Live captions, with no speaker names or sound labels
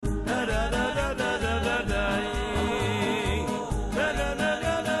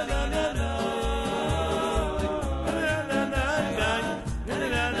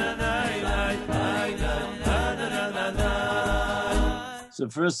So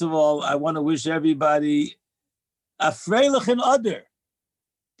first of all, I want to wish everybody a freilich and other.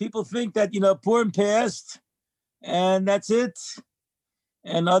 People think that, Purim passed and that's it.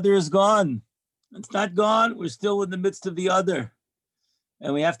 And other is gone. It's not gone. We're still in the midst of the other.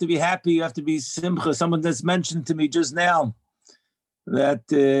 And we have to be happy. You have to be simcha. Someone that's mentioned to me just now that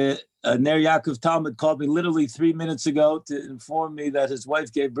Ner Yaakov Talmud called me literally 3 minutes ago to inform me that his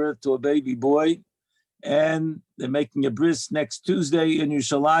wife gave birth to a baby boy. And they're making a bris next Tuesday in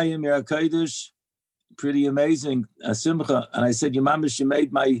Yerushalayim, Yer HaKodesh. Pretty amazing, simcha. And I said, Yemamish, you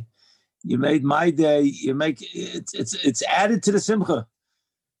made my day. It's added to the simcha.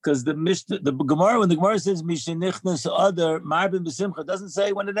 Because the Gemara, when the Gemara says Mishenichnas other Marbin B'Simcha, doesn't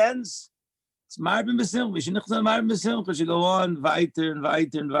say when it ends. It's Marbin B'Simcha. Mishenichnas Marbin B'Simcha. It should go on weiter and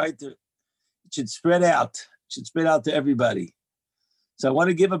weiter and weiter. It should spread out. It should spread out to everybody. So I want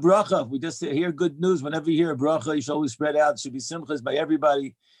to give a bracha. We just hear good news. Whenever you hear a bracha, you should always spread out. It should be simchas by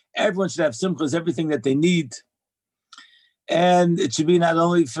everybody. Everyone should have simchas, everything that they need. And it should be not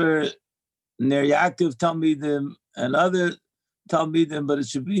only for Ner Yaakov Talmidim and other Talmidim, but it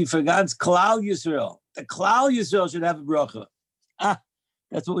should be for God's Klal Yisrael. The Klal Yisrael should have a bracha.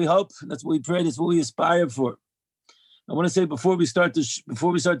 That's what we hope. That's what we pray. That's what we aspire for. I want to say before we start the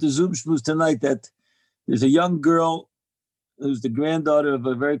Zoom shmooze tonight that there's a young girl who's the granddaughter of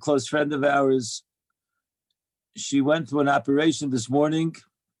a very close friend of ours. She went through an operation this morning.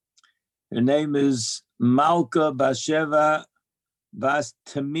 Her name is Malka Basheva Bas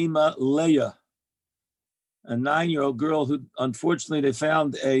Tamima Leah, a 9-year-old girl who, unfortunately, they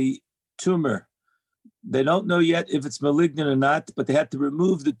found a tumor. They don't know yet if it's malignant or not, but they had to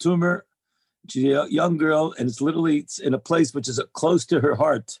remove the tumor. She's a young girl, and it's in a place which is close to her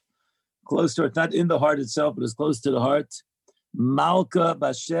heart. Close to her, not in the heart itself, but it's close to the heart. Malka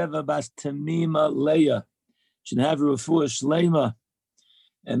Basheva Bas Tamima Leah. Should have a refuah shleima.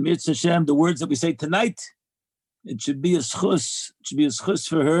 And Mitzvah Hashem, the words that we say tonight, it should be a schus. It should be a schus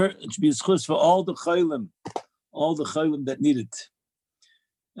for her. It should be a schus for all the chaylim that need it.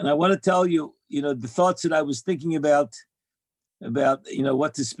 And I want to tell you, the thoughts that I was thinking about,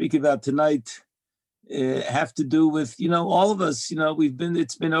 what to speak about tonight, have to do with, all of us.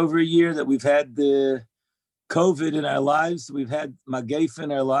 It's been over a year that we've had the COVID in our lives. We've had Magef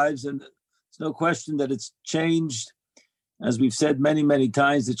in our lives, and there's no question that it's changed. As we've said many, many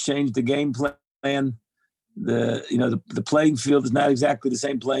times, it's changed the game plan. The playing field is not exactly the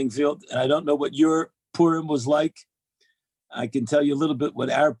same playing field. And I don't know what your Purim was like. I can tell you a little bit what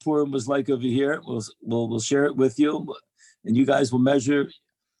our Purim was like over here. We'll share it with you, and you guys will measure.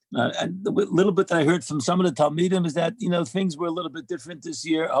 And the little bit that I heard from some of the Talmidim is that, things were a little bit different this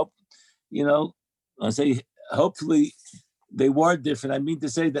year. I say hopefully they were different. I mean to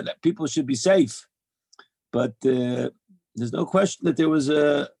say that people should be safe. But there's no question that there was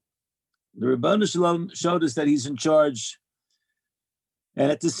the Ribono Shel Olam showed us that he's in charge.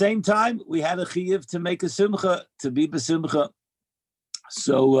 And at the same time, we had a chiyuv to make a simcha, to be b'simcha.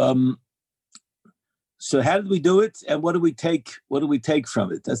 So how did we do it? And what do we take? What do we take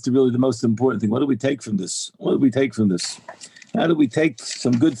from it? That's really the most important thing. What do we take from this? How do we take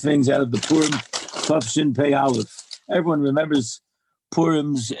some good things out of the Purim Tov Shin Pei Aleph? Everyone remembers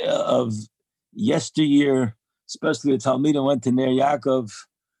Purims of yesteryear, especially the Talmidim went to Ner Yaakov,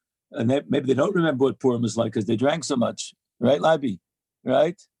 and maybe they don't remember what Purim was like because they drank so much, right, Labi?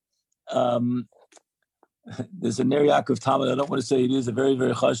 Right? There's a Ner Yaakov Talmud. I don't want to say it is a very,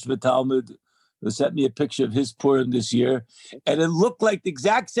 very chashuv Talmud who sent me a picture of his Purim this year, and it looked like the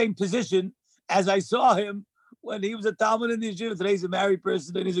exact same position as I saw him when he was a Talmud in the yeshiva. Today he's a married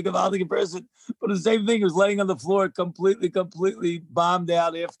person and he's a Gavaldic person, but the same thing. He was laying on the floor, completely bombed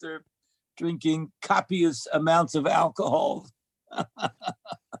out after drinking copious amounts of alcohol.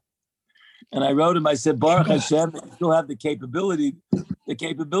 And I wrote him, I said, Baruch Hashem, you still have the capability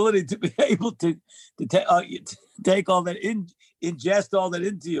to be able to take all that ingest all that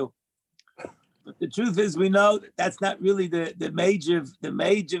into you. But the truth is, we know that's not really the major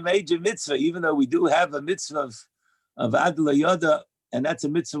mitzvah, even though we do have a mitzvah of Adla Yoda, and that's a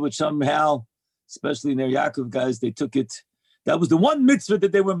mitzvah which somehow, especially Ner Yaakov guys, they took it. That was the one mitzvah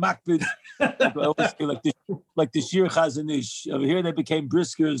that they were makbid. like the Shir Chazanish. Over here they became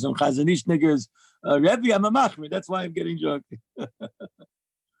briskers and Chazanish niggers. Rebbe, I'm a machmir. That's why I'm getting drunk.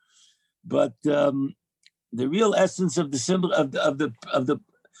 But the real essence of the symbol of the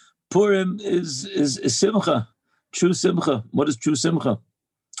Purim is simcha, true simcha. What is true simcha?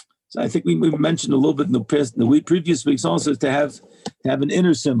 So I think we mentioned a little bit in the previous weeks also to have an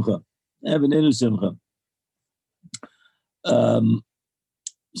inner simcha,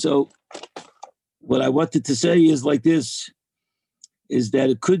 So what I wanted to say is like this: is that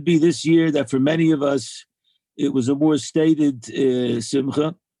it could be this year that for many of us, it was a more stated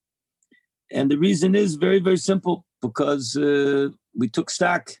simcha. And the reason is very, very simple, because we took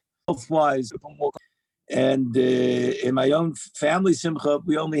stock health-wise. And in my own family simcha,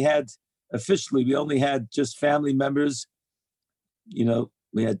 we only had just family members. You know,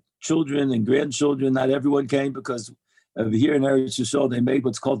 we had children and grandchildren. Not everyone came because here in Eretz Yisrael, they made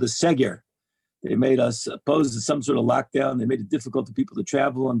what's called the seger. They made us opposed to some sort of lockdown. They made it difficult for people to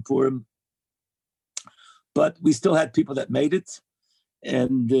travel on Purim. But we still had people that made it.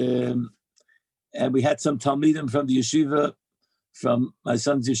 And we had some Talmidim from the yeshiva, from my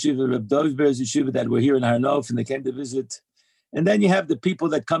son's yeshiva, Reb Dovber's yeshiva, that were here in Har Nof, and they came to visit. And then you have the people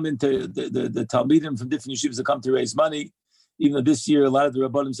that come into the Talmidim from different yeshivas that come to raise money. Even though this year, a lot of the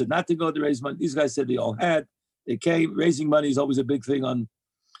Rabbanim said not to go to raise money. These guys said they all had. They came. Raising money is always a big thing on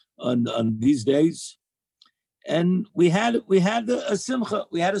these days. And we had a simcha.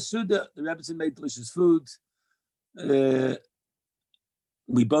 We had a suda. The Rebbetzin made delicious food.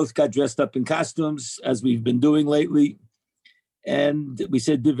 We both got dressed up in costumes, as we've been doing lately. And we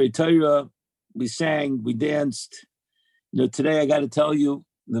said Divrei Torah. We sang. We danced. You know, today I got to tell you,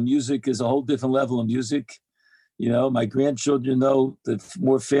 the music is a whole different level of music. You know, my grandchildren know the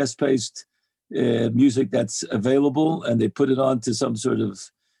more fast-paced music that's available, and they put it on to some sort of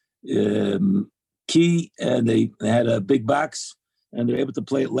key, and they had a big box, and they're able to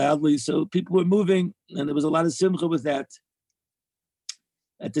play it loudly. So people were moving, and there was a lot of simcha with that.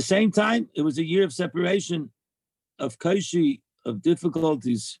 At the same time, it was a year of separation, of kaishi, of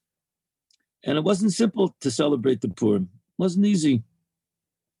difficulties. And it wasn't simple to celebrate the Purim. It wasn't easy.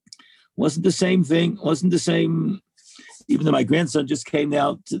 Wasn't the same thing. Wasn't the same. Even though my grandson just came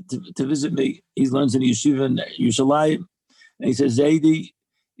now to visit me. He learns in the yeshiva in Yerushalayim. And he says, Zaidi,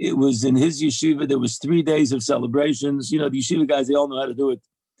 it was in his yeshiva, there was 3 days of celebrations. You know, the yeshiva guys, they all know how to do it.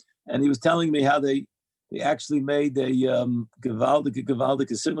 And he was telling me how they actually made a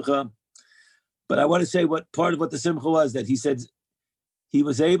gewaldige simcha. But I want to say what part of what the simcha was, that he said he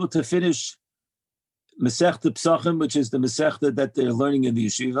was able to finish Masechta Psachim, which is the Masechta that they're learning in the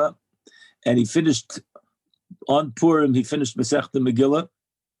yeshiva. And he finished, on Purim, he finished Masechta Megillah.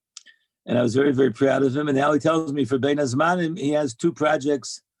 And I was very, very proud of him. And now he tells me for Bein Hazmanim, he has 2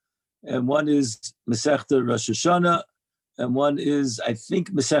 projects. And one is Masechta Rosh Hashanah. And one is, I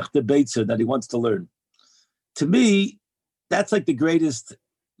think, Masechta Beitza that he wants to learn. To me, that's like the greatest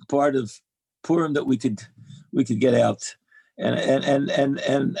part of Purim that we could get out.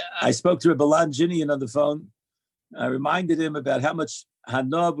 And I spoke to Rebbe Lan Jinian on the phone. I reminded him about how much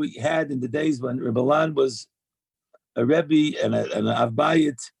Hanoah we had in the days when Rebbe Lan was a Rebbe and an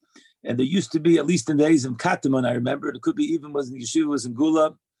Avbayit. And there used to be, at least in the days of Kataman, I remember, it could be even was in Yeshiva, was in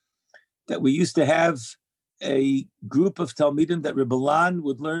Gula, that we used to have a group of Talmidim that Rebbe Lan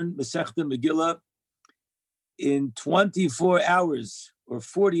would learn Masechta Megillah in 24 hours or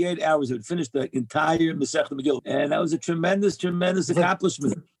 48 hours. It would finish the entire Masechta Megillah. And that was a tremendous, tremendous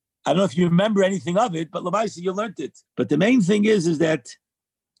accomplishment. I don't know if you remember anything of it, but Lamaisa, you learned it. But the main thing is that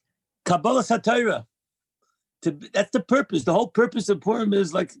Kabbalah Satira, that's the purpose. The whole purpose of Purim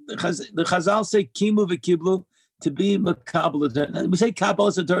is like the Chazal say, Kimu v'kiblu, to be Makabbalah. We say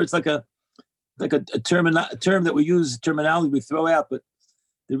Kabbalah Satira, it's like a term that we use, terminology we throw out, but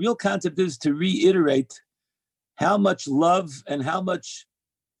the real concept is to reiterate how much love and how much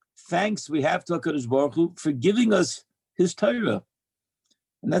thanks we have to HaKadosh Baruch Hu for giving us His Torah.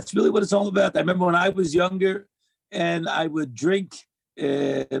 And that's really what it's all about. I remember when I was younger and I would drink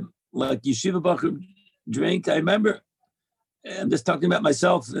like Yeshiva Bachur drink. I remember, I'm just talking about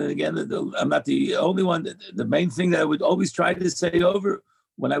myself. Again, I'm not the only one. The main thing that I would always try to say over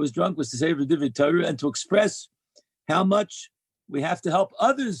when I was drunk was to say over Divrei Torah and to express how much we have to help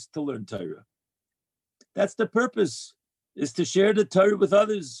others to learn Torah. That's the purpose, is to share the Torah with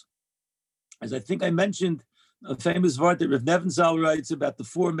others. As I think I mentioned, a famous word that Rav Nevenzal writes about the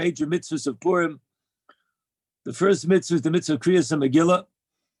 4 major mitzvahs of Purim. The first mitzvah is the mitzvah of Kriyas Megillah.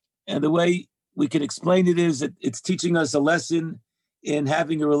 And the way we can explain it is that it's teaching us a lesson in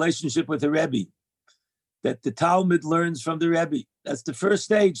having a relationship with a Rebbe, that the Talmud learns from the Rebbe. That's the first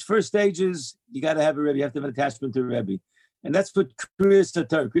stage. First stage is you got to have a Rebbe. You have to have an attachment to a Rebbe. And that's what Kriyas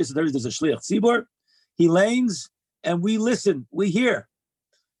Torah. Kriyas Torah is there's a Shliach Tzibor. He lanes and we listen. We hear.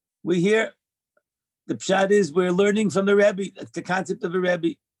 We hear. The pshat is we're learning from the Rebbe. That's the concept of a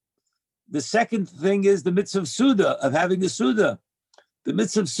Rebbe. The second thing is the mitzvah of Suda, of having a Suda. The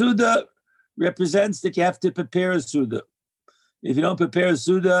mitzvah of Suda represents that you have to prepare a Suda. If you don't prepare a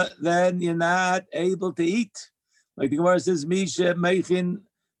Suda, then you're not able to eat. Like the Gemara says, Misha Meichin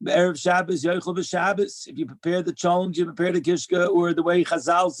Erev Shabbos, Yochel b'Shabbos. If you prepare the cholent, you prepare the kishka, or the way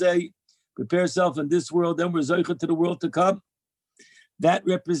Chazal say, prepare yourself in this world, then we're zoicha to the world to come. That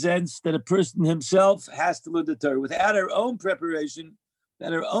represents that a person himself has to learn the Torah. Without our own preparation,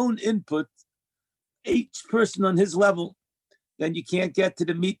 without our own input, each person on his level, then you can't get to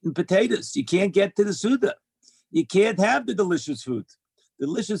the meat and potatoes. You can't get to the Suda. You can't have the delicious food.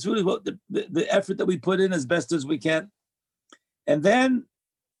 Delicious food is what the effort that we put in as best as we can. And then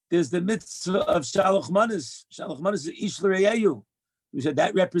there's the mitzvah of Shalach Manas. Shalach Manas is Ish L'Reyehu. We said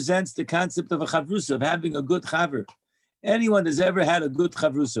that represents the concept of a chavrusa, of having a good chaver. Anyone that's ever had a good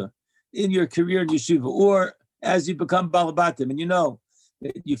chavrusa in your career in yeshiva, or as you become balabatim, and you know,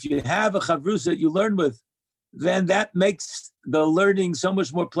 if you have a chavrusa that you learn with, then that makes the learning so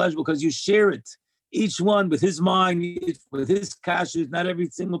much more pleasurable because you share it. Each one with his mind, with his kashas. Not every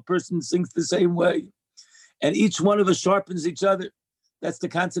single person thinks the same way. And each one of us sharpens each other. That's the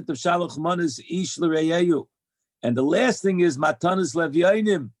concept of Shalach Manas, Ish L'Reyehu. And the last thing is Matanas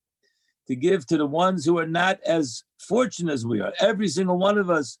Levyanim, to give to the ones who are not as fortunate as we are. Every single one of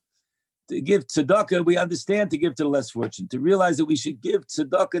us, to give tzedakah, we understand to give to the less fortunate, to realize that we should give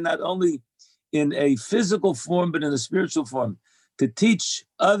tzedakah not only in a physical form, but in a spiritual form, to teach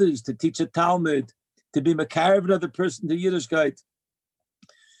others, to teach a Talmud, to be makarev another person to Yiddishkeit.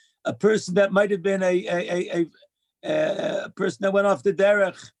 A person that might have been a person that went off the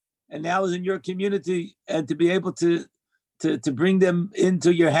derech and now is in your community, and to be able to bring them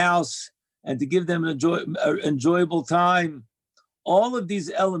into your house and to give them an enjoyable time. All of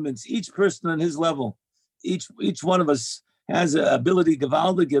these elements, each person on his level, each one of us has an ability,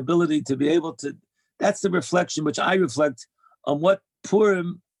 gavaldic ability to be able to, that's the reflection which I reflect on what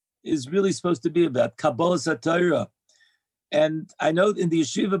Purim is really supposed to be about, Kabbalah Satira. And I know in the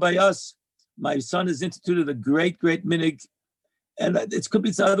yeshiva by us, my son has instituted a great minig, and it could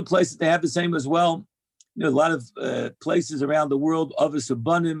be some other places they have the same as well. You know, a lot of places around the world, Avos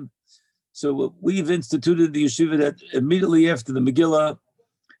Abanim. So we've instituted the yeshiva that immediately after the Megillah,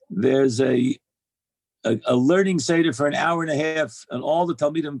 there's a learning seder for an hour and a half, and all the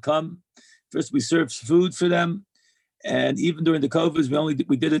Talmidim come. First, we serve food for them, and even during the COVID,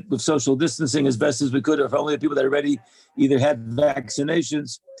 we did it with social distancing as best as we could, for only the people that already either had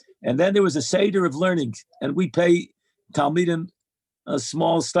vaccinations. And then there was a seder of learning, and we pay Talmidim a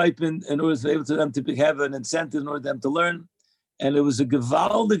small stipend in order to be able to have an incentive in order for them to learn. And it was a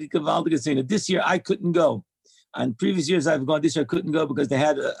gewaldige thing. This year I couldn't go. On previous years I've gone. This year I couldn't go because they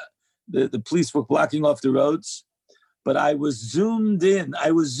had the police were blocking off the roads. But I was zoomed in.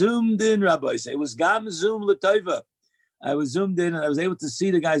 Rabbi. It was gam zoom l'tova. I was zoomed in, and I was able to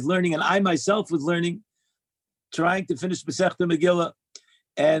see the guys learning, and I myself was learning, trying to finish Masechta Megillah.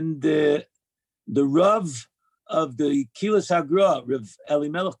 And the Rav of the Kilas Hagra, Rav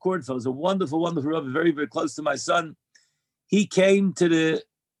Elimelech Kornfeld, was a wonderful Rav, very, very close to my son. He came to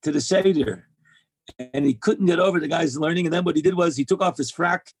the Seder, and he couldn't get over the guys learning. And then what he did was he took off his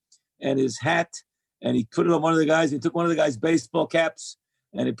frack and his hat, and he put it on one of the guys. He took one of the guys' baseball caps,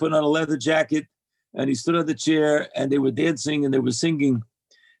 and he put on a leather jacket, and he stood on the chair, and they were dancing and they were singing.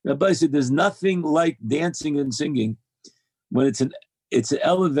 Rabbi said, "There's nothing like dancing and singing when it's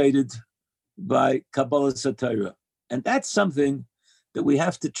elevated by Kabbalah Satira." And that's something that we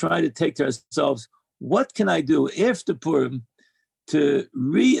have to try to take to ourselves. What can I do after Purim to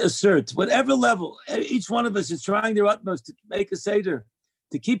reassert whatever level? Each one of us is trying their utmost to make a Seder,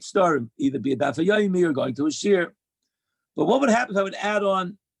 to keep starim, either be a Daf Yomi or going to a shir. But what would happen if I would add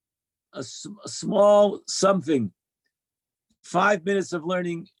on a small something, 5 minutes of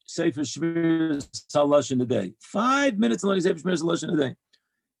learning Sefer Shmiras Halashon a day. 5 minutes of learning Sefer Shmiras Halashon a day.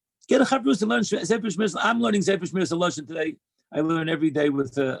 Get a chavrus to learn Sefer Shmiras. I'm learning Sefer Shmiras Halashon today. I learn every day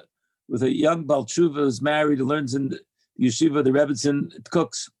with a young Baal Tshuva who's married, who learns in the yeshiva, the Rebbetzin, it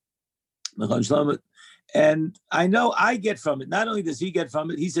cooks. And I know I get from it. Not only does he get from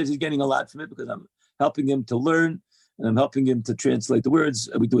it, he says he's getting a lot from it because I'm helping him to learn and I'm helping him to translate the words.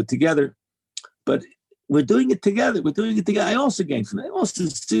 We do it together. But we're doing it together. I also gain from it. I also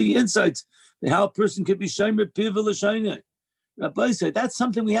see insights that how a person could be shomer piva l'shomer. Rabbi said that's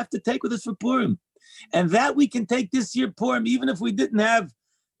something we have to take with us for Purim. And that we can take this year Purim, even if we didn't have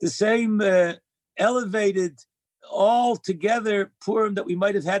the same elevated, all together Purim that we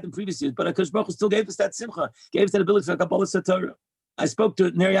might have had in previous years. But HaKadosh Baruch Hu still gave us that simcha, gave us that ability for Kabbalah Satorah. I spoke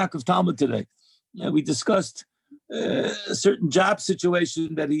to Ner Yaakov Talmud today. We discussed a certain job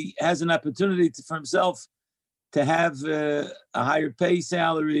situation that he has an opportunity for himself to have a higher pay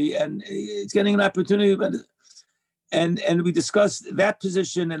salary, and he's getting an opportunity. And we discussed that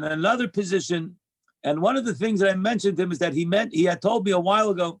position and another position And one of the things that I mentioned to him is that he had told me a while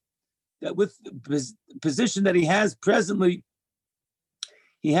ago that with his position that he has presently,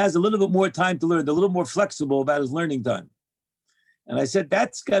 he has a little bit more time to learn, a little more flexible about his learning time. And I said,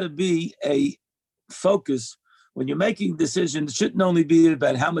 that's got to be a focus when you're making decisions. It shouldn't only be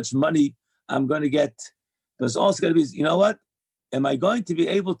about how much money I'm going to get. There's also got to be, you know what? Am I going to be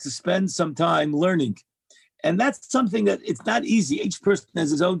able to spend some time learning? And that's something that it's not easy. Each person has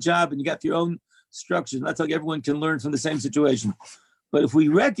his own job and you got your own structures. And that's like everyone can learn from the same situation. But if we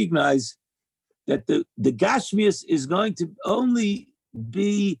recognize that the Gashmias is going to only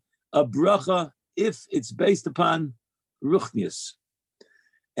be a bracha if it's based upon Ruchnius.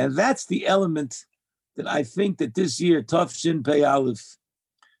 And that's the element that I think that this year, Tov Shin Pei Aleph,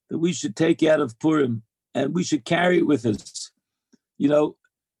 that we should take out of Purim and we should carry it with us. You know,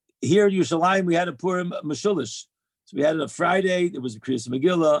 here in Yerushalayim, we had a Purim Meshulish. So we had it on Friday, there was a Kriyas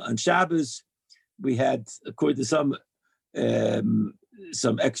Megillah. On Shabbos, we had, according to some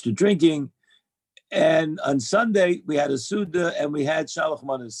extra drinking. And on Sunday, we had a Suda and we had Shalach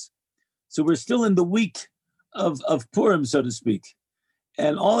Manas. So we're still in the week of Purim, so to speak.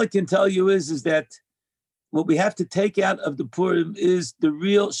 And all I can tell you is that what we have to take out of the Purim is the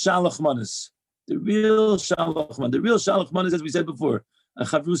real Shalach Manas. The real Shalach Manas. The real Shalach Manas, as we said before, a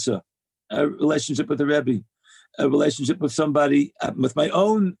chavrusa, a relationship with a Rebbe, a relationship with somebody, with my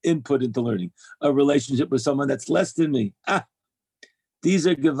own input into learning, a relationship with someone that's less than me. These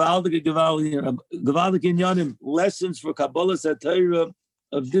are gewaldige inyanim, lessons for Kabbalah Satira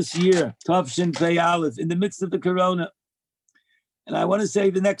of this year, Tov Shin Pei Aleph, in the midst of the Corona. And I want to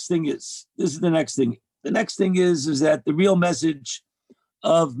say the next thing is that the real message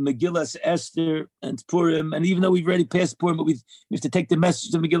of Megillas Esther and Purim, and even though we've already passed Purim, but we have to take the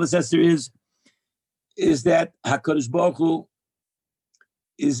message of Megillas Esther is that HaKadosh Baruch Hu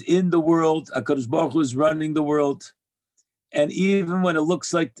is in the world, HaKadosh Baruch Hu is running the world, and even when it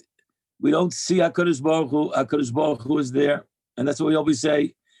looks like we don't see HaKadosh Baruch Hu is there, and that's what we always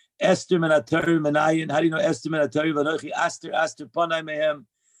say, Esther men Atari menayin. How do you know Esther men Atari v'anochi Aster panai mehem?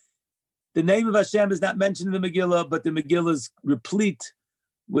 The name of Hashem is not mentioned in the Megillah, but the Megillah is replete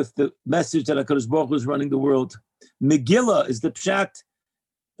with the message that HaKadosh Baruch Hu is running the world. Megillah is the pshat.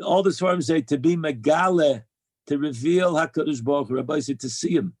 All the Sfarim say to be megale, to reveal HaKadosh Baruch Hu. Rabbi said to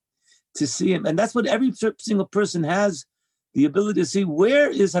see him, and that's what every single person has, the ability to see where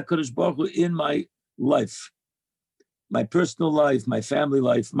is HaKadosh Baruch Hu in my life. My personal life, my family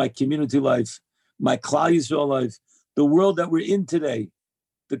life, my community life, my Klal Yisrael life, the world that we're in today,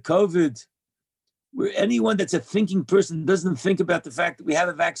 the COVID, where anyone that's a thinking person doesn't think about the fact that we have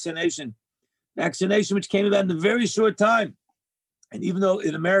a vaccination which came about in a very short time. And even though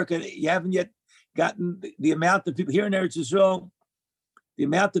in America, you haven't yet gotten the amount of people here in Eretz Yisrael, the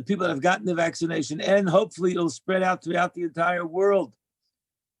amount of people that have gotten the vaccination, and hopefully it'll spread out throughout the entire world.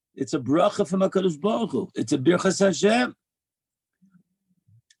 It's a bracha from HaKadosh Baruch Hu. It's a birchas Hashem.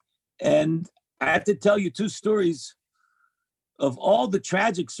 And I have to tell you two stories of all the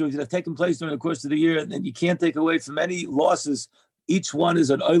tragic stories that have taken place during the course of the year, and you can't take away from any losses. Each one is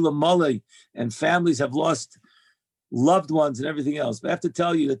an olam maleh, and families have lost loved ones and everything else. But I have to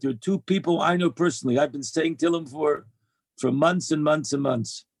tell you that there are two people I know personally. I've been saying Tillim for months and months and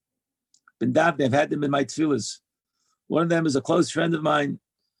months. Ben Davne, I've had them in my tefillas. One of them is a close friend of mine,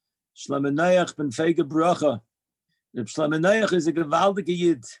 Shlomo Noach ben Fege Bracha. Shlomo Noach is a gewaldige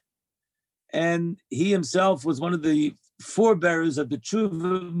Yid, and he himself was one of the forebearers of the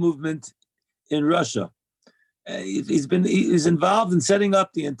Tshuva movement in Russia. He's involved in setting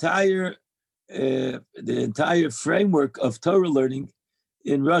up the entire framework of Torah learning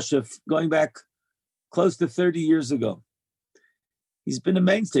in Russia, going back close to 30 years ago. He's been a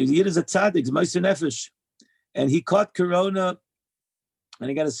mainstay. He is a tzaddik, he's Moshe Nefesh, and he caught Corona, and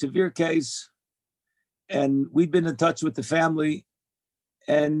he got a severe case. And we've been in touch with the family,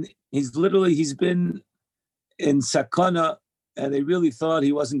 and he's been in sakana, and they really thought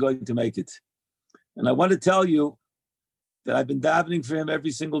he wasn't going to make it. And I want to tell you that I've been davening for him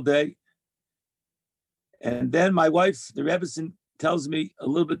every single day. And then my wife, the Rebbetzin, tells me a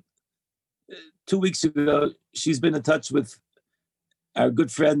little bit, 2 weeks ago, she's been in touch with our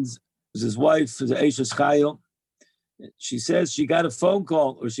good friend, his wife, his Eishes Chayil. She says she got a phone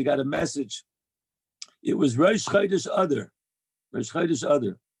call or she got a message. It was Rosh Chodesh Adar.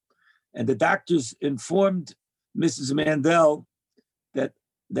 And the doctors informed Mrs. Mandel that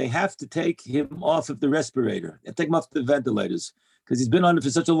they have to take him off of the respirator and take him off the ventilators because he's been on it for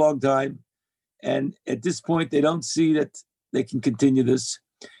such a long time. And at this point, they don't see that they can continue this.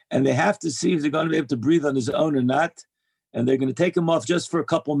 And they have to see if they're going to be able to breathe on his own or not. And they're going to take him off just for a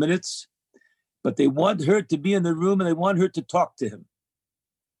couple minutes. but they want her to be in the room and they want her to talk to him.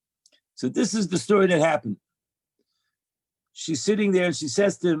 So this is the story that happened. She's sitting there and she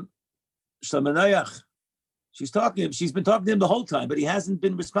says to him, Shlomo, she's talking to him. She's been talking to him the whole time, but he hasn't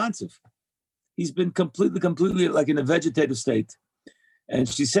been responsive. He's been completely like in a vegetative state. And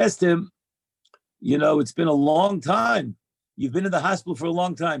she says to him, it's been a long time. You've been in the hospital for a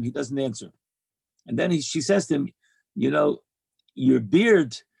long time. He doesn't answer. And then she says to him, your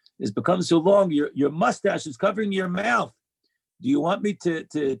beard has become so long. Your mustache is covering your mouth. Do you want me to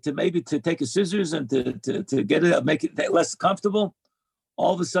maybe to take a scissors and to get it, make it less comfortable?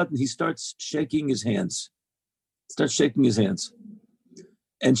 All of a sudden, he starts shaking his hands.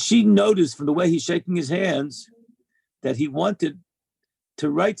 And she noticed from the way he's shaking his hands that he wanted to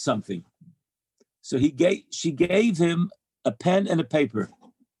write something. So she gave him a pen and a paper.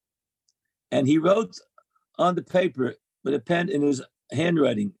 And he wrote on the paper with a pen in his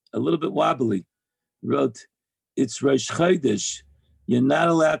handwriting, a little bit wobbly, wrote, "It's Rosh Chodesh. You're not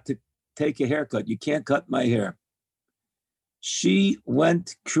allowed to take a haircut. You can't cut my hair." She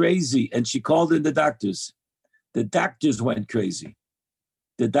went crazy and she called in the doctors. The doctors went crazy.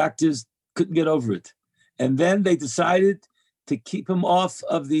 The doctors couldn't get over it. And then they decided to keep him off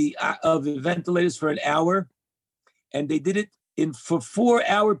of the ventilators for an hour. And they did it for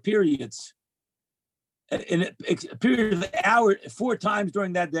 4-hour periods. In a period of an hour, 4 times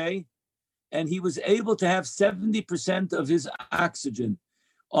during that day. And he was able to have 70% of his oxygen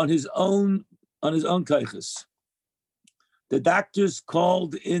on his own kaiches. The doctors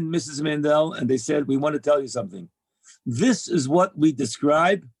called in Mrs. Mandel and they said, "We want to tell you something. This is what we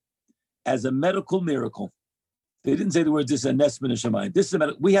describe as a medical miracle." They didn't say the words, "This is a nes min hashamayim." This is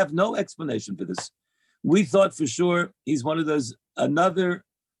we have no explanation for this. We thought for sure he's one of those, another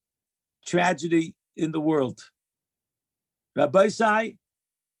tragedy in the world. Rabbi Sai,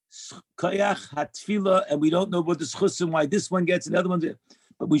 koyach hatfila, and we don't know what the schusim, why this one gets and the other one.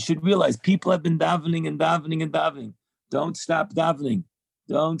 But we should realize people have been davening and davening and davening. Don't stop davening.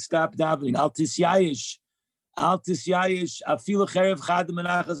 Don't stop davening. Al tisyayish. Al tisyayish. Afilu cherev chadam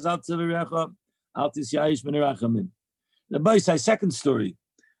menachas al tzivarecha. Al tisyayish menerachamin. Rabbi Sai, second story.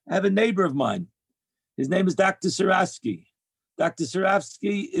 I have a neighbor of mine. His name is Dr. Sarafsky. Dr.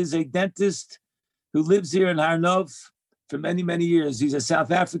 Sarafsky is a dentist who lives here in Har Nov for many, many years. He's a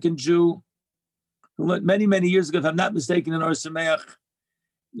South African Jew who went many, many years ago, if I'm not mistaken, in Or Sameach.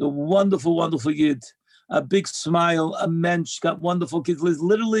 A wonderful, wonderful yid. A big smile, a mensch, got wonderful kids. Lives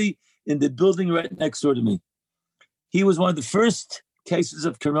literally in the building right next door to me. He was one of the first cases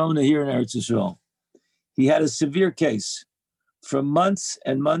of corona here in Eretz Yisrael. He had a severe case. For months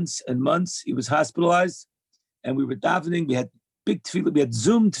and months and months, he was hospitalized, and we were davening. We had big tefillah, we had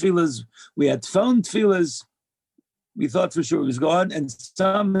Zoom tefillahs, we had phone tefillahs. We thought for sure he was gone, and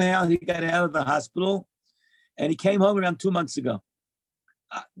somehow he got out of the hospital, and he came home around 2 months ago.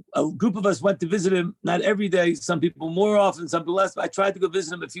 A group of us went to visit him, not every day, some people more often, some people less. I tried to go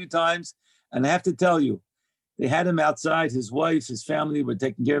visit him a few times, and I have to tell you, they had him outside. His wife, his family were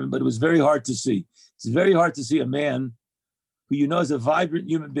taking care of him, but it was very hard to see. It's very hard to see a man who you know is a vibrant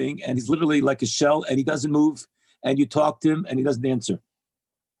human being, and he's literally like a shell, and he doesn't move, and you talk to him, and he doesn't answer.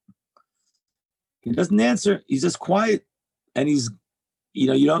 He doesn't answer. He's just quiet, and he's,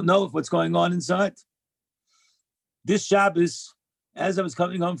 you don't know what's going on inside. This Shabbos, as I was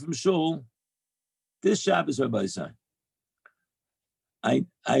coming home from shul, this Shabbos, Rabbi Isai,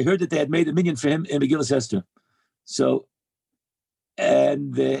 I heard that they had made a minyan for him in Megillas Esther. So,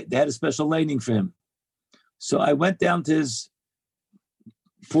 and they had a special laning for him. So I went down to his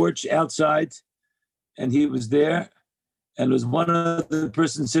porch outside, and he was there, and there was one other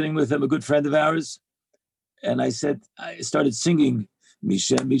person sitting with him, a good friend of ours. And I started singing,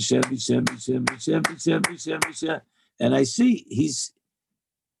 Mishem, Mishem, Mishem, Mishem, Mishem, Mishem, Mishem, Mishem. And I see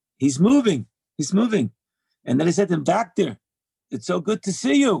he's moving. And then I said to him, "Doctor, it's so good to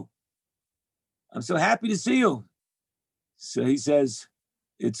see you. I'm so happy to see you." So he says,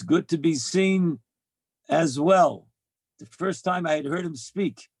 "It's good to be seen as well." The first time I had heard him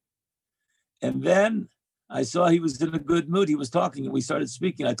speak. And then I saw he was in a good mood. He was talking and we started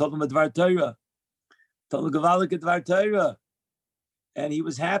speaking. I told him a Dvar Torah. Told him Gavalik Dvar Torah. And he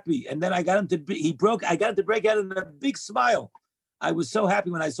was happy. And then I got him to break out in a big smile. I was so happy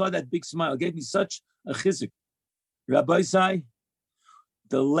when I saw that big smile. It gave me such a chizuk. Rabbi Sai,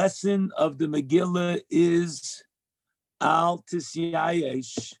 the lesson of the Megillah is Al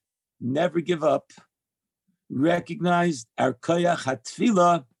Tisyayesh, never give up. Recognize our koyach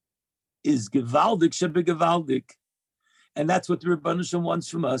hatfila is gevaldik shebe gevaldik, and that's what the Rebbeinu Shem wants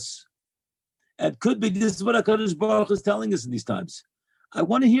from us. And could be this is what HaKadosh Baruch is telling us in these times. I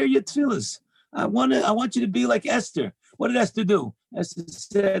want to hear your tefillas. I want you to be like Esther. What did Esther do? Esther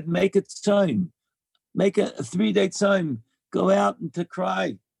said, make a time, make a 3-day time, go out and to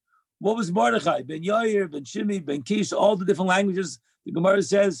cry. What was Mordechai? Ben Yair, Ben Shimi, Ben Kish, all the different languages. The Gemara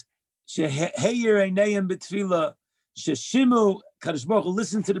says, Sheheir einayim betfila, Sheshimu, Kadosh Baruch Hu,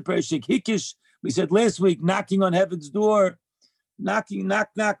 listen to the prayer, Shekhikish. We said last week, knocking on heaven's door, knock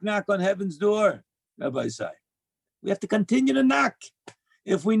on heaven's door, Rabbi Isai. We have to continue to knock.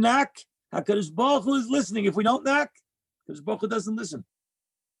 If we knock, HaKadosh Baruch Hu is listening. If we don't knock, HaKadosh Baruch Hu doesn't listen.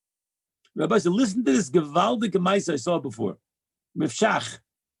 Rabbi said, listen to this Gevaldik Gemaisa I saw before. Rivshach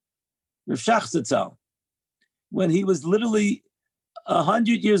Zatzal. When he was literally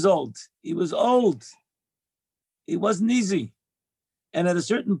 100 years old. He was old. It wasn't easy. And at a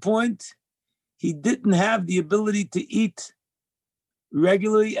certain point, he didn't have the ability to eat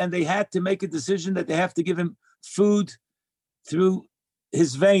regularly, and they had to make a decision that they have to give him food through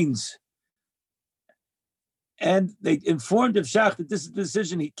his veins. And they informed Rivshach that this is the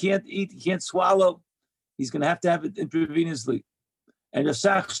decision. He can't eat, he can't swallow. He's going to have it intravenously. And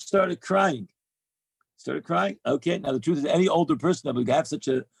Rivshach started crying. Okay, now the truth is, any older person that would have such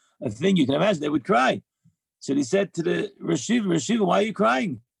a thing, you can imagine, they would cry. So he said to the Rashiva, why are you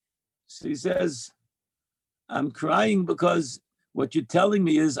crying? So he says, I'm crying because what you're telling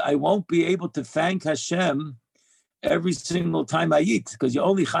me is I won't be able to thank Hashem every single time I eat, because you're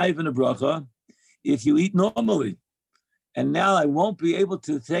only chayiv in a bracha if you eat normally. And now I won't be able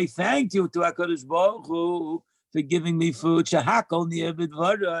to say thank you to HaKadosh Baruch Hu for giving me food. Shahakol ni'evid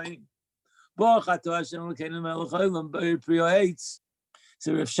varay. So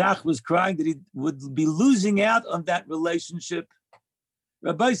Rivshach was crying that he would be losing out on that relationship.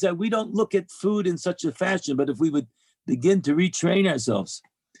 Rabbi said, we don't look at food in such a fashion, but if we would begin to retrain ourselves,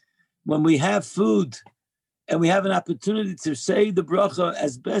 when we have food and we have an opportunity to say the bracha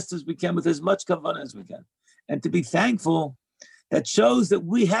as best as we can with as much kavanah as we can, and to be thankful, that shows that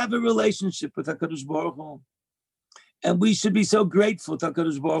we have a relationship with HaKadosh Baruch Hu. And we should be so grateful to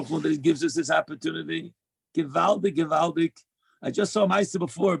HaKadosh Baruch Hu that he gives us this opportunity. Givaldik. I just saw Maisa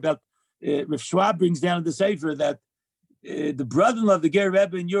before about Rav Schwab brings down in the Sefer that the brother-in-law of the Ger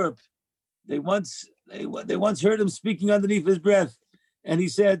Rebbe in Europe, they once heard him speaking underneath his breath, and he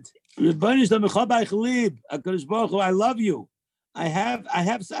said, HaKadosh Baruch Hu, I love you.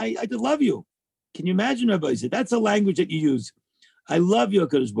 I love you. Can you imagine, Rabbi? That's a language that you use. I love you,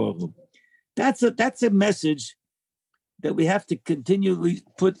 HaKadosh Baruch Hu. That's a message that we have to continually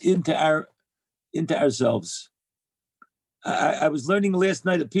put into ourselves. I was learning last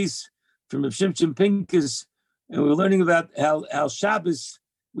night a piece from Rav Shimshon Pincus, and we were learning about how Shabbos,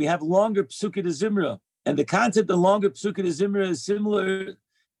 we have longer Psukei de Zimra, and the concept of longer Psukei de Zimra is similar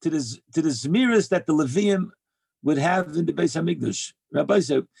to the Zmiris that the Levium would have in the Beis Hamikdash. Rabbi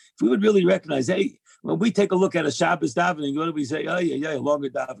said, if we would really recognize, hey, when we take a look at a Shabbos davening, what do we say? Oh, yeah, longer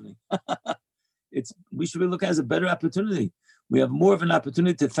davening. We should be looking at it as a better opportunity. We have more of an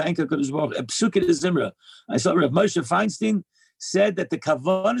opportunity to thank HaKadosh Baruch Hu. Psukei de Zimra. I saw Rav Moshe Feinstein said that the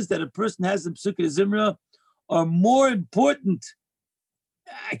kavanas that a person has in Psukei de Zimra are more important.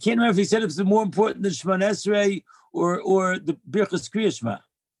 I can't remember if he said it's more important than Shemon Esrei or the Birchas Kriya Shema.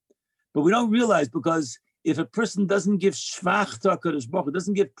 But we don't realize, because if a person doesn't give shvach to HaKadosh Baruch Hu,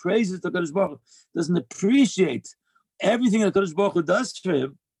 doesn't give praises to HaKadosh Baruch Hu, doesn't appreciate everything that HaKadosh Baruch Hu does for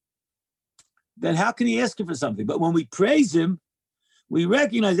him, then how can he ask him for something? But when we praise him, we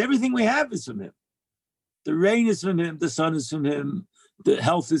recognize everything we have is from him. The rain is from him, the sun is from him, the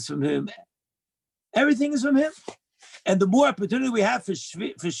health is from him. Everything is from him. And the more opportunity we have for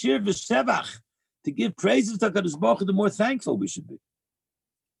shir v'shevach, to give praises to HaKadosh Baruch Hu, the more thankful we should be.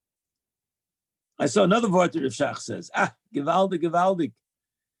 I saw another word that Rav Shach says, Gevaldik.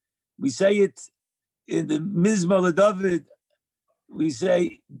 We say it in the Mizmor LeDavid, we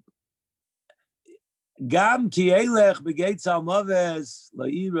say, Gam ki elech begeitz al maves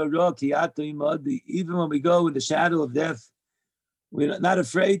la'ira ro ki ato imadi. Even when we go in the shadow of death, we're not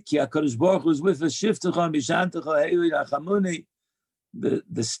afraid. Ki HaKadosh Baruch Hu is with us. Shiftecha mishantecha heili rachamuni.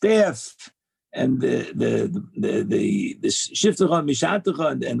 The staff and the shiftecha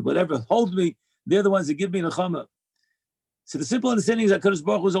mishantecha and whatever hold me, they're the ones that give me nechama. So the simple understanding is that HaKadosh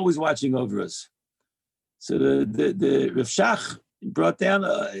Baruch Hu is always watching over us. So the Rav Shach brought down,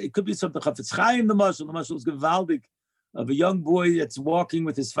 it could be something, Chafetz Chaim, the mashal is gewaldig, of a young boy that's walking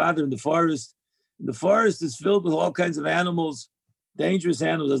with his father in the forest. And the forest is filled with all kinds of animals, dangerous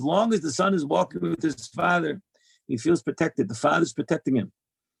animals. As long as the son is walking with his father, he feels protected. The father's protecting him.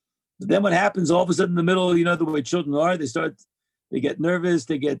 But then what happens, all of a sudden in the middle, the way children are, they get nervous,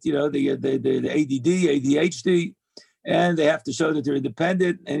 they get the ADD, ADHD, and they have to show that they're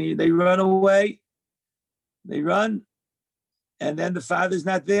independent, and they run away. They run, and then the father's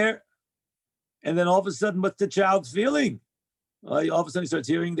not there. And then all of a sudden, what's the child feeling? Well, all of a sudden he starts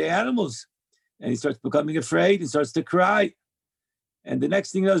hearing the animals, and he starts becoming afraid. He starts to cry. And the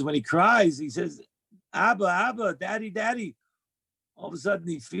next thing he knows, when he cries, he says, Abba, Abba, Daddy, Daddy. All of a sudden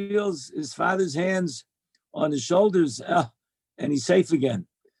he feels his father's hands on his shoulders, and he's safe again.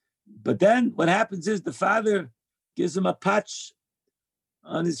 But then what happens is the father gives him a patch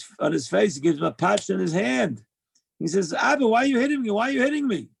on his face. He gives him a patch on his hand. He says, Abba, why are you hitting me? Why are you hitting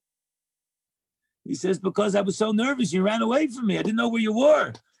me? He says, because I was so nervous. You ran away from me. I didn't know where you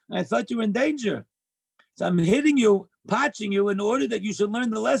were. And I thought you were in danger. So I'm hitting you, patching you in order that you should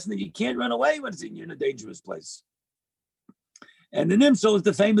learn the lesson that you can't run away when you're in a dangerous place. And the Nimshal is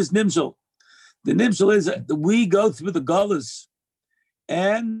the famous Nimshal. The Nimshal is that we go through the Gullus,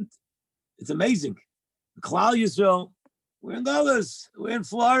 and it's amazing. Klal Yisrael, we're in Gullus. We're in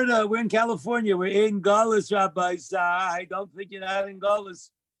Florida. We're in California. We're in Gullus, Rabbi I don't think you're not in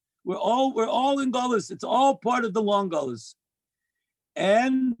Gullus. We're all in Gullus. It's all part of the long Gullus.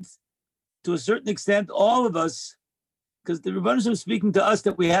 And to a certain extent, all of us, because the Rebbeinu Shalom is speaking to us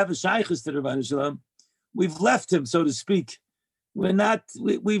that we have a shaykhus to the Rebbeinu Shalom, we've left him, so to speak.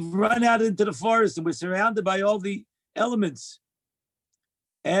 We've run out into the forest and we're surrounded by all the elements.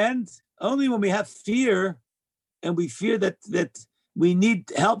 And only when we have fear and we fear that we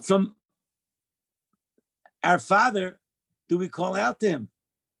need help from our Father do we call out to him.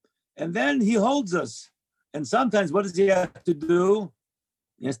 And then he holds us. And sometimes what does he have to do?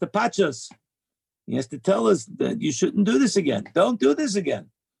 He has to patch us. He has to tell us that you shouldn't do this again. Don't do this again.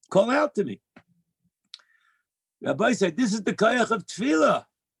 Call out to me. Rabbi said, this is the koyach of tefillah.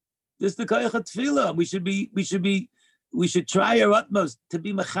 This is the koyach of tefillah. We should try our utmost to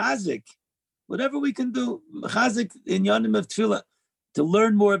be mechazik. Whatever we can do, mechazik in yonim of tefillah, to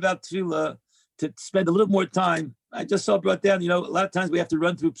learn more about tefillah, to spend a little more time. I just saw brought down, a lot of times we have to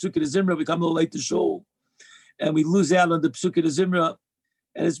run through Psukei Zimra. We come a little late to shul, and we lose out on the Psukei Zimra.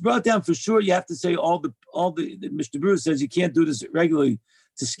 And it's brought down for sure. You have to say all the Mishnah Berurah says you can't do this regularly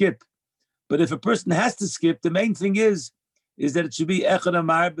to skip. But if a person has to skip, the main thing is that it should be echad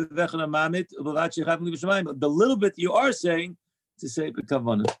amar b'vechad amamit u'b'vat shechav l'b'shamayim. The little bit you are saying to say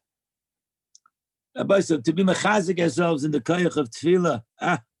b'kavanah. Rabbi said to be mechazik ourselves in the koyach of tefillah.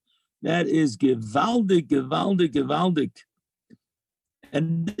 That is gewaldig, gewaldig, gewaldig.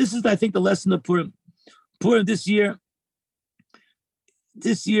 And this is, I think, the lesson of Purim. Purim this year,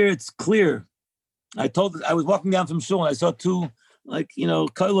 it's clear. I was walking down from shul and I saw two,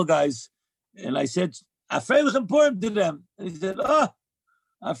 koilo guys, and I said, Afreilichem Purim to them. And he said,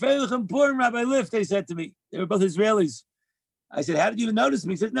 Afreilichem Purim, Rabbi Lift, they said to me. They were both Israelis. I said, how did you even notice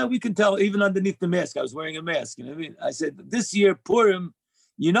me? He said, no, we can tell even underneath the mask. I was wearing a mask. You know what I mean? I said, this year, Purim,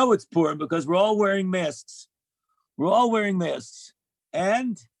 it's Purim because we're all wearing masks. We're all wearing masks.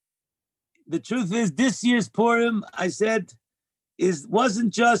 And the truth is, this year's Purim, I said,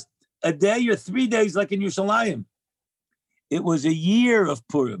 wasn't just a day or 3 days like in Yerushalayim. It was a year of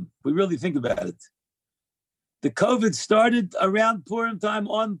Purim. We really think about it. The COVID started around Purim time,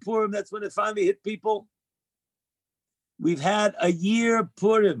 on Purim. That's when it finally hit people. We've had a year of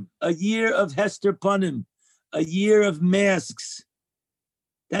Purim, a year of Hester Punim, a year of masks.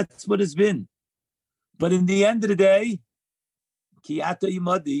 That's what it's been. But in the end of the day, Ki ata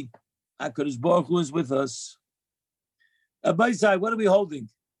imadi, HaKadosh Baruch Hu is with us. Abaisai, what are we holding?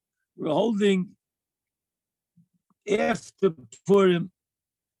 We're holding after Purim,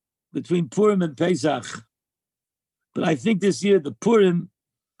 between Purim and Pesach. But I think this year the Purim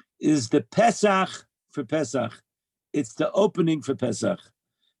is the Pesach for Pesach. It's the opening for Pesach.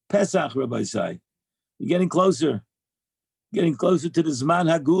 Pesach, Rabbi Sai. We're getting closer to the Zman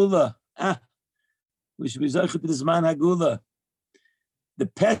Hagula. We should be Zaycha to the Zman Hagula. The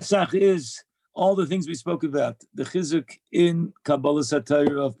Pesach is all the things we spoke about. The Chizuk in Kabbalah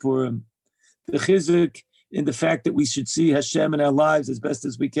Satira of Purim. The Chizuk in the fact that we should see Hashem in our lives as best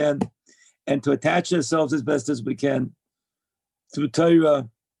as we can, and to attach ourselves as best as we can through Torah,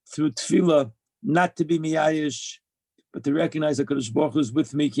 through Tefillah, not to be miyayish, but to recognize that Kadosh Baruch Hu is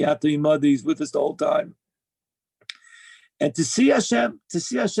with me, Ki ata imadi, he's with us the whole time. And to see Hashem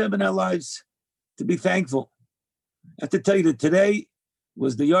in our lives, to be thankful. I have to tell you that today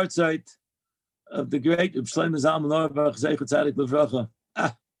was the yahrzeit of the great Reb Shlomo Zalman Auerbach, Zeichet Tzadik Levracha.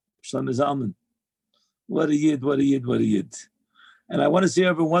 Shlomo Zalman. What a yid, what a yid, what a yid. And I want to say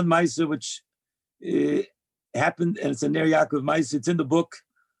over one Maisa, which happened, and it's a Ner Yaakov Maisa. It's in the book,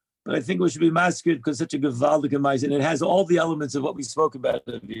 but I think we should be massacred because it's such a Gevaldik Maisa, and it has all the elements of what we spoke about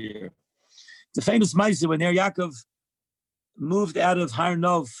here. It's a famous Maisa when Ner Yaakov moved out of Har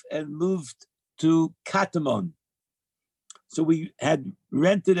Nof and moved to Katamon. So we had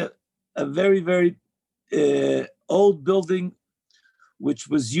rented a very, very old building, which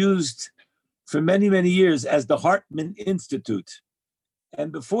was used for many, many years as the Hartman Institute.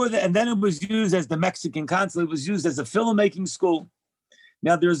 And before that, and then it was used as the Mexican consulate. It was used as a filmmaking school.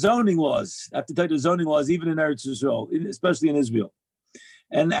 Now there are zoning laws. I have to tell you, there are zoning laws even in Eretz Yisrael, especially in Israel.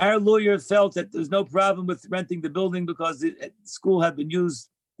 And our lawyer felt that there's no problem with renting the building because the school had been used.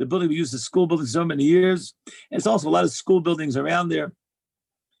 The building was used as school building for so many years. And it's also a lot of school buildings around there.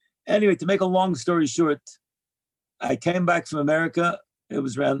 Anyway, to make a long story short, I came back from America. It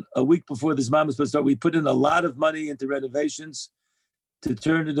was around a week before this mom was supposed to start. We put in a lot of money into renovations to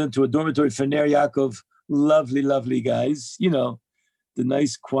turn it into a dormitory for Ner Yaakov. Lovely, lovely guys. You know, the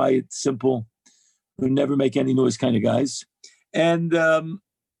nice, quiet, simple, who never make any noise kind of guys. And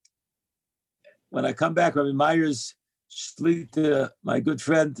when I come back, Rabbi Myers, Shlita, my good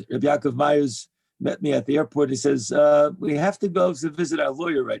friend, Rabbi Yaakov Myers, met me at the airport. He says, we have to go to visit our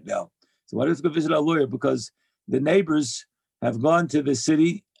lawyer right now. So why do we have to go visit our lawyer? Because the neighbors have gone to the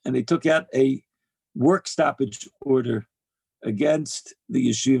city and they took out a work stoppage order against the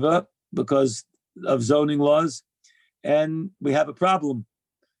yeshiva because of zoning laws. And we have a problem.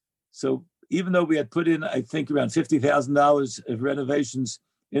 So even though we had put in, I think, around $50,000 of renovations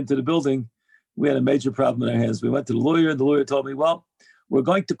into the building, we had a major problem in our hands. We went to the lawyer, and the lawyer told me, well, we're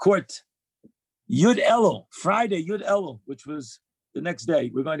going to court. Yud Elul, Friday, Yud Elul, which was the next day,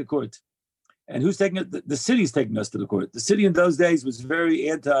 we're going to court. And who's taking it? The city's taking us to the court. The city in those days was very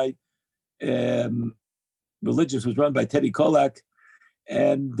anti-religious, was run by Teddy Kolak.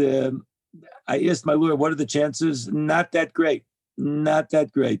 And I asked my lawyer, what are the chances? Not that great. Not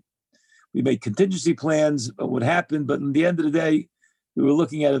that great. We made contingency plans of what happened, but in the end of the day, we were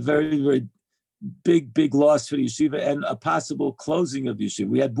looking at a very, very big, big loss for the yeshiva and a possible closing of the yeshiva.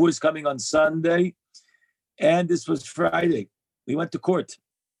 We had boys coming on Sunday, and this was Friday. We went to court.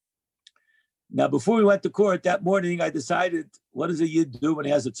 Now, before we went to court that morning, I decided, what does a yid do when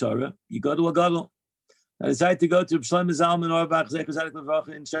he has a tzara? You go to a gadol. I decided to go to Shlomo Zalman Auerbach, Zecher Tzaddik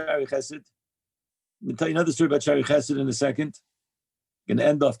Levracha, in Shari Chesed. I'm going to tell you another story about Shari Chesed in a second. I'm going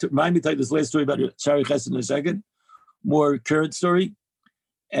to end off. Remind me to tell you this last story about Shari Chesed in a second. More current story.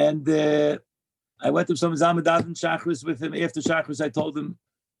 And I went to Shlomo Zalman Daven Shachris with him. After Shachris, I told him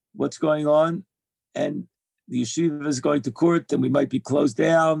what's going on. And the yeshiva is going to court and we might be closed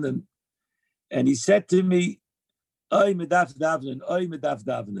down. And he said to me, Oy medaf davenen, oy medaf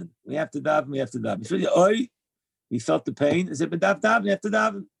davenen. We have to daven, we have to daven. He felt the pain. He said, medaf daven, you have to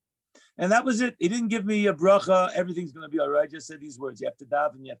daven. And that was it. He didn't give me a bracha, everything's going to be all right. Just said these words, you have to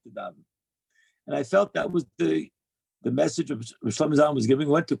daven, you have to daven. And I felt that was the message of Shlomo Zalman was giving.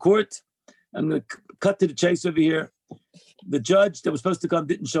 We went to court. I'm going to cut to the chase over here. The judge that was supposed to come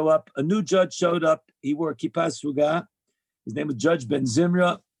didn't show up. A new judge showed up. He wore a kippah sruga. His name was Judge Ben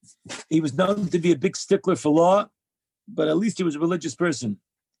Zimra. He was known to be a big stickler for law, but at least he was a religious person.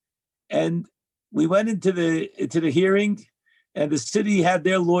 And we went into the hearing, and the city had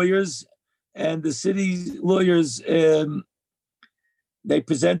their lawyers, and the city lawyers, they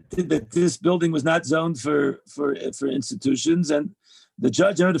presented that this building was not zoned for institutions. And the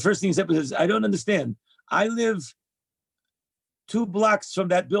judge, the first thing he said was, I don't understand. I live 2 blocks from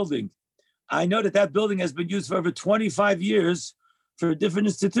that building. I know that building has been used for over 25 years for different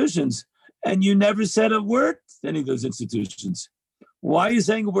institutions, and you never said a word to any of those institutions. Why are you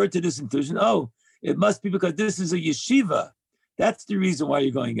saying a word to this institution? Oh, it must be because this is a yeshiva. That's the reason why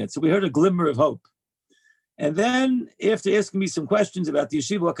you're going in. So we heard a glimmer of hope. And then after asking me some questions about the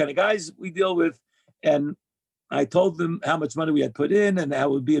yeshiva, what kind of guys we deal with, and I told them how much money we had put in and how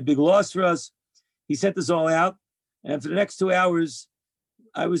it would be a big loss for us, he sent us all out. And for the next 2 hours,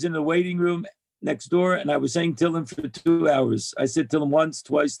 I was in the waiting room next door, and I was saying Tillim for 2 hours. I said Tillim once,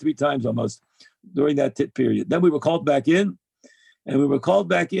 twice, 3 times almost during that period. Then we were called back in,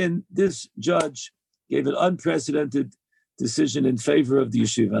 This judge gave an unprecedented decision in favor of the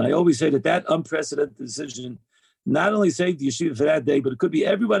yeshiva. And I always say that unprecedented decision not only saved the yeshiva for that day, but it could be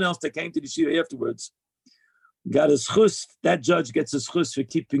everyone else that came to the yeshiva afterwards. Got a schus, that judge gets a schus for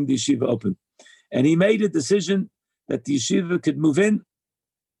keeping the yeshiva open. And he made a decision that the yeshiva could move in.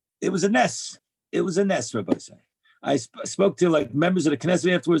 It was a ness. It was a nest, Rabbi say. I spoke to members of the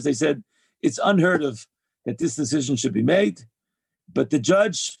Knesset afterwards. They said it's unheard of that this decision should be made. But the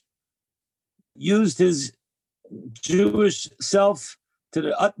judge used his Jewish self to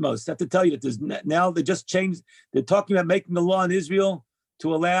the utmost. I have to tell you that now they just changed. They're talking about making the law in Israel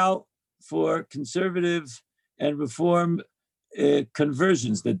to allow for conservative and reform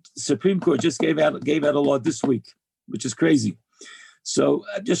conversions. The Supreme Court just gave out a law this week which is crazy. So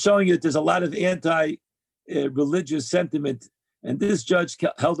just showing you that there's a lot of anti-religious sentiment, and this judge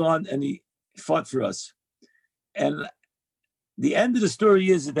held on and he fought for us. And the end of the story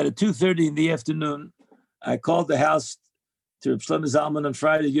is that at 2:30 in the afternoon, I called the house to Reb Shlomo Zalman on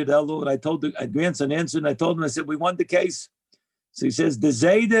Friday, Yud Elul, and I told the grandson answered, and I told him, I said, we won the case. So he says, the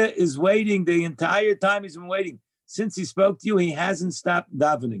Zayda is waiting the entire time he's been waiting. Since he spoke to you, he hasn't stopped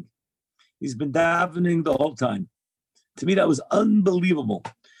davening. He's been davening the whole time. To me, that was unbelievable.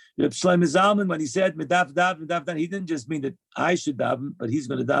 Reb Shlomo Zalman, when he said, daven, he didn't just mean that I should daven, but he's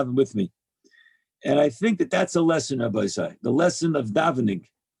going to daven with me. And I think that that's a lesson, Rabbi Isai, the lesson of davening.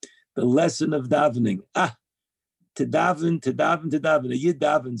 The lesson of davening. To daven. A yid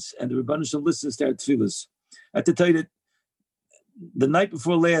davens, and the Rebbeinu Shalom listens to our tefillas. I have to tell you that the night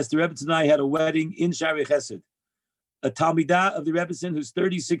before last, the Rebbe and I had a wedding in Shaarei Chesed. A Talmidah of the Rebbetzin, who's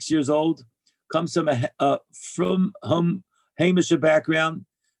 36 years old, comes from Hamish background,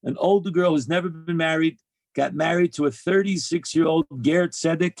 an older girl who's never been married, got married to a 36-year-old Ger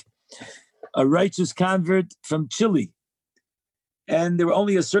Tzedek, a righteous convert from Chile. And there were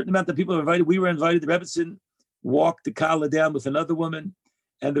only a certain amount of people invited. We were invited. The Rebbetzin walked the Kala down with another woman,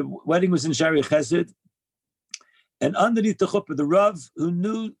 and the wedding was in Shaarei Chesed. And underneath the chuppah, the Rav, who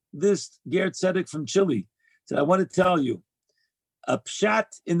knew this Ger Tzedek from Chile, said, I want to tell you, a pshat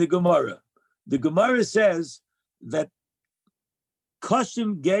in the Gemara. The Gemara says that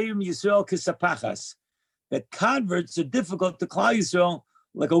Koshim Gerim Yisrael Kisapachas, that converts are difficult to Klal Yisrael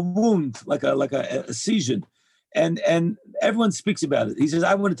like a wound, like a seizure. And everyone speaks about it. He says,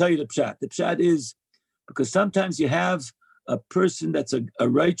 I want to tell you the pshat. The pshat is because sometimes you have a person that's a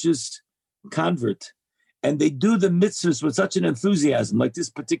righteous convert, and they do the mitzvahs with such an enthusiasm, like this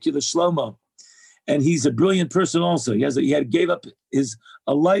particular Shlomo. And he's a brilliant person also. He gave up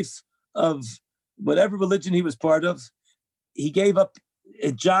a life of whatever religion he was part of. He gave up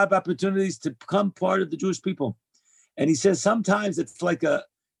job opportunities to become part of the Jewish people. And he says sometimes it's like a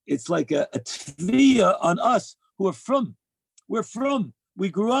tviyah on us who are from. We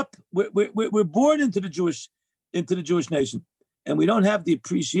grew up. We're born into the Jewish nation, and we don't have the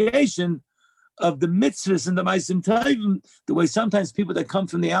appreciation of the mitzvahs and the ma'asim tovim the way sometimes people that come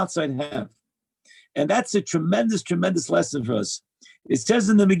from the outside have. And that's a tremendous, tremendous lesson for us. It says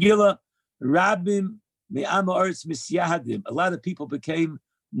in the Megillah, Rabim me'am ha'aretz misyahadim. A lot of people became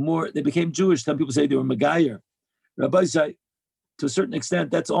Jewish. Some people say they were Megayer. Rabbi say, to a certain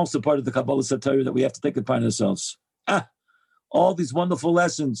extent, that's also part of the Kabbalah Satire that we have to take upon ourselves. All these wonderful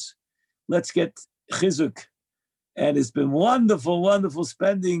lessons. Let's get chizuk. And it's been wonderful, wonderful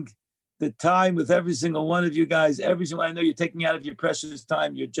spending the time with every single one of you guys. I know you're taking out of your precious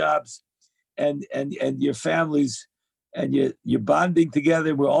time, your jobs, and your families, and you're bonding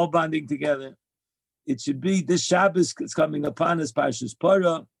together. We're all bonding together. It should be this Shabbos is coming upon us, Parshas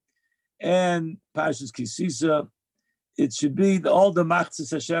Parah and Parshas Kisisa. It should be all the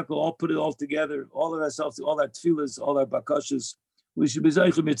Machzis HaShekel, all put it all together, all of ourselves, all our tefillahs, all our bakashas. We should be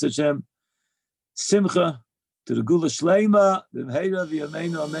Zeichim Yitzhak Hashem. Simcha to the Gula Shleima, V'mheira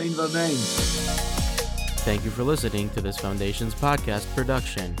v'yameinu, Amen v'amen. Thank you for listening to this Foundations podcast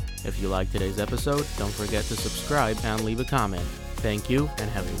production. If you liked today's episode, don't forget to subscribe and leave a comment. Thank you and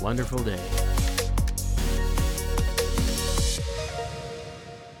have a wonderful day.